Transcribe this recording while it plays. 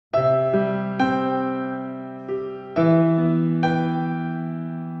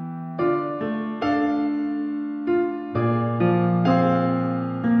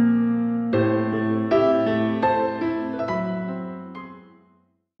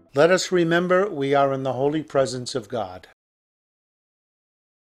Let us remember we are in the holy presence of God.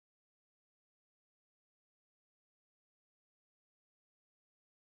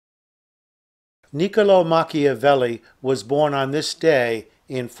 Niccolo Machiavelli was born on this day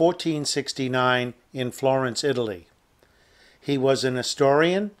in 1469 in Florence, Italy. He was an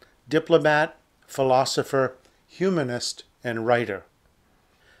historian, diplomat, philosopher, humanist, and writer.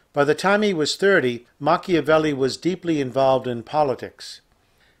 By the time he was 30, Machiavelli was deeply involved in politics.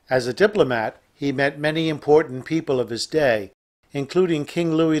 As a diplomat, he met many important people of his day, including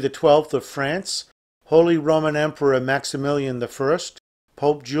King Louis XII of France, Holy Roman Emperor Maximilian I,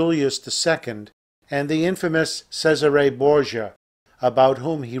 Pope Julius II, and the infamous Cesare Borgia, about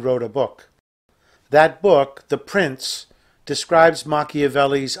whom he wrote a book. That book, The Prince, describes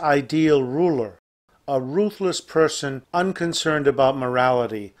Machiavelli's ideal ruler, a ruthless person unconcerned about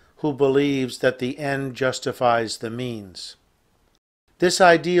morality, who believes that the end justifies the means. This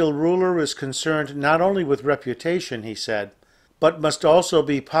ideal ruler is concerned not only with reputation, he said, but must also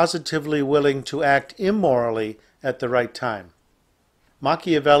be positively willing to act immorally at the right time.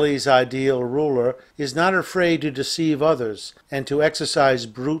 Machiavelli's ideal ruler is not afraid to deceive others and to exercise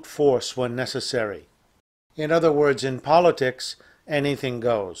brute force when necessary. In other words, in politics, anything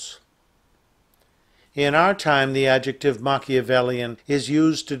goes. In our time, the adjective Machiavellian is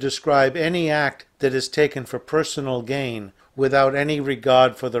used to describe any act that is taken for personal gain without any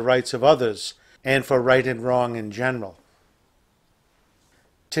regard for the rights of others and for right and wrong in general.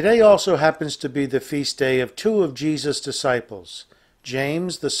 Today also happens to be the feast day of two of Jesus' disciples,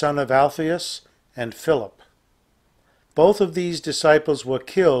 James, the son of Alphaeus, and Philip. Both of these disciples were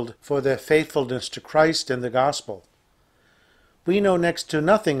killed for their faithfulness to Christ and the gospel. We know next to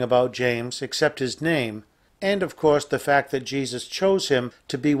nothing about James except his name, and of course the fact that Jesus chose him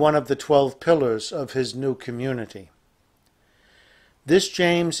to be one of the 12 pillars of his new community. This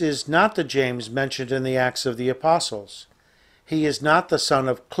James is not the James mentioned in the Acts of the Apostles. He is not the son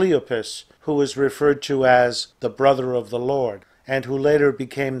of Clopas, who is referred to as the brother of the Lord, and who later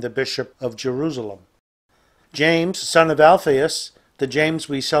became the bishop of Jerusalem. James, son of Alphaeus, the James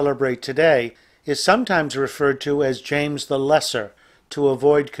we celebrate today, is sometimes referred to as James the Lesser, to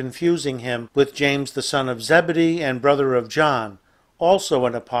avoid confusing him with James the son of Zebedee and brother of John, also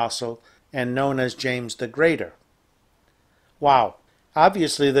an apostle, and known as James the Greater. Wow!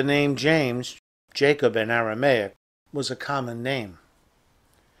 Obviously the name James, Jacob in Aramaic, was a common name.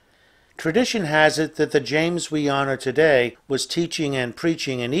 Tradition has it that the James we honor today was teaching and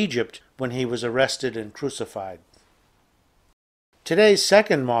preaching in Egypt when he was arrested and crucified. Today's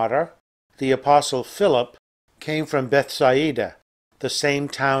second martyr, the Apostle Philip, came from Bethsaida, the same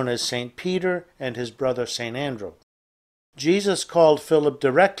town as St. Peter and his brother St. Andrew. Jesus called Philip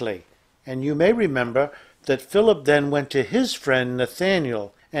directly, and you may remember that Philip then went to his friend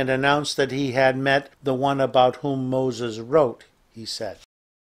Nathanael and announced that he had met the one about whom Moses wrote, he said.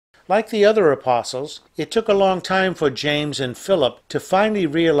 Like the other apostles, it took a long time for James and Philip to finally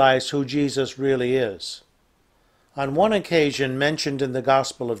realize who Jesus really is. On one occasion mentioned in the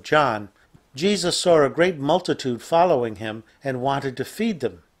Gospel of John, Jesus saw a great multitude following him and wanted to feed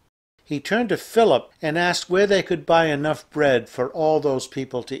them. He turned to Philip and asked where they could buy enough bread for all those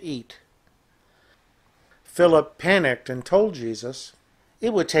people to eat. Philip panicked and told Jesus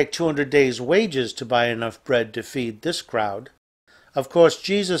it would take 200 days' wages to buy enough bread to feed this crowd. Of course,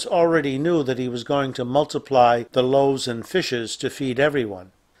 Jesus already knew that he was going to multiply the loaves and fishes to feed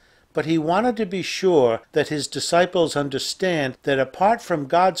everyone. But he wanted to be sure that his disciples understand that apart from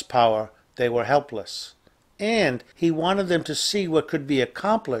God's power, they were helpless. And he wanted them to see what could be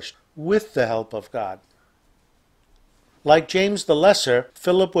accomplished with the help of God. Like James the Lesser,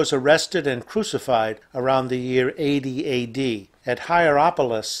 Philip was arrested and crucified around the year 80 A.D. at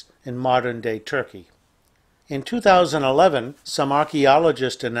Hierapolis in modern-day Turkey. In 2011, some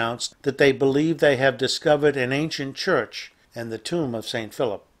archaeologists announced that they believe they have discovered an ancient church and the tomb of St.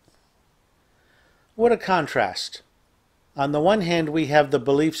 Philip. What a contrast! On the one hand, we have the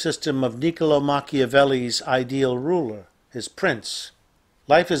belief system of Niccolo Machiavelli's ideal ruler, his prince.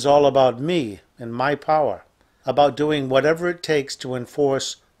 Life is all about me and my power, about doing whatever it takes to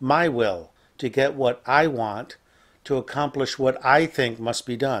enforce my will, to get what I want, to accomplish what I think must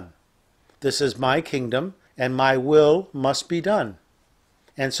be done. This is my kingdom, and my will must be done.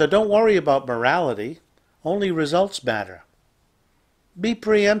 And so don't worry about morality, only results matter. Be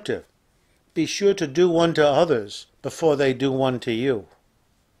preemptive. Be sure to do unto others before they do one to you.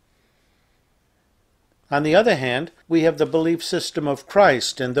 On the other hand, we have the belief system of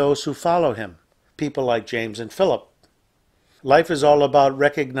Christ and those who follow him, people like James and Philip. Life is all about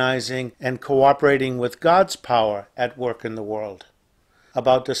recognizing and cooperating with God's power at work in the world.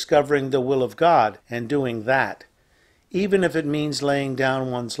 about discovering the will of God and doing that, even if it means laying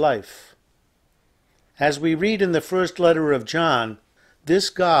down one's life. As we read in the first letter of John, this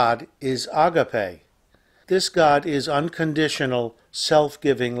God is agape. This God is unconditional,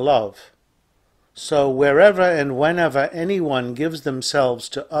 self-giving love. So wherever and whenever anyone gives themselves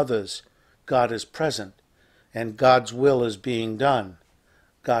to others, God is present, and God's will is being done.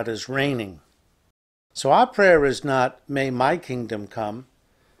 God is reigning. So our prayer is not, may my kingdom come,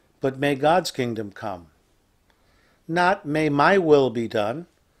 but may God's kingdom come. Not, may my will be done,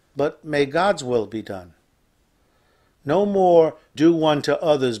 but may God's will be done. No more do unto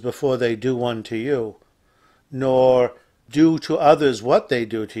others before they do unto you, nor do to others what they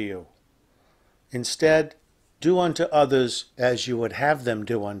do to you. Instead, do unto others as you would have them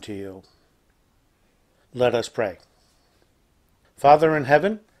do unto you. Let us pray. Father in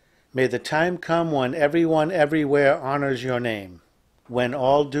heaven, may the time come when everyone everywhere honors your name, when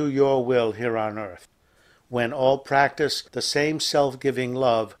all do your will here on earth, when all practice the same self-giving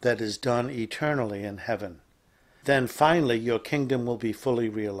love that is done eternally in heaven. Then finally your kingdom will be fully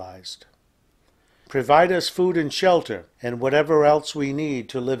realized. Provide us food and shelter and whatever else we need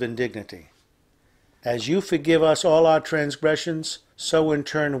to live in dignity. As you forgive us all our transgressions, so in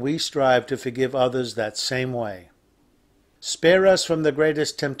turn we strive to forgive others that same way. Spare us from the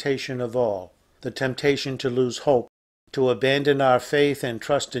greatest temptation of all, the temptation to lose hope, to abandon our faith and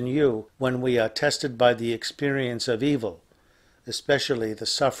trust in you when we are tested by the experience of evil, especially the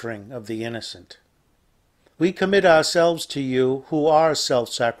suffering of the innocent. We commit ourselves to you who are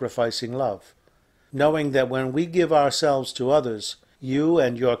self-sacrificing love, knowing that when we give ourselves to others, you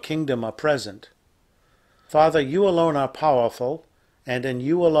and your kingdom are present. Father, you alone are powerful, and in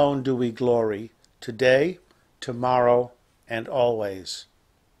you alone do we glory, today, tomorrow, and always.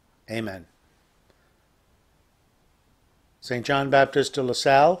 Amen. St. John Baptist de La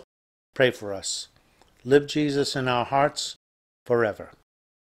Salle, pray for us. Live Jesus in our hearts forever.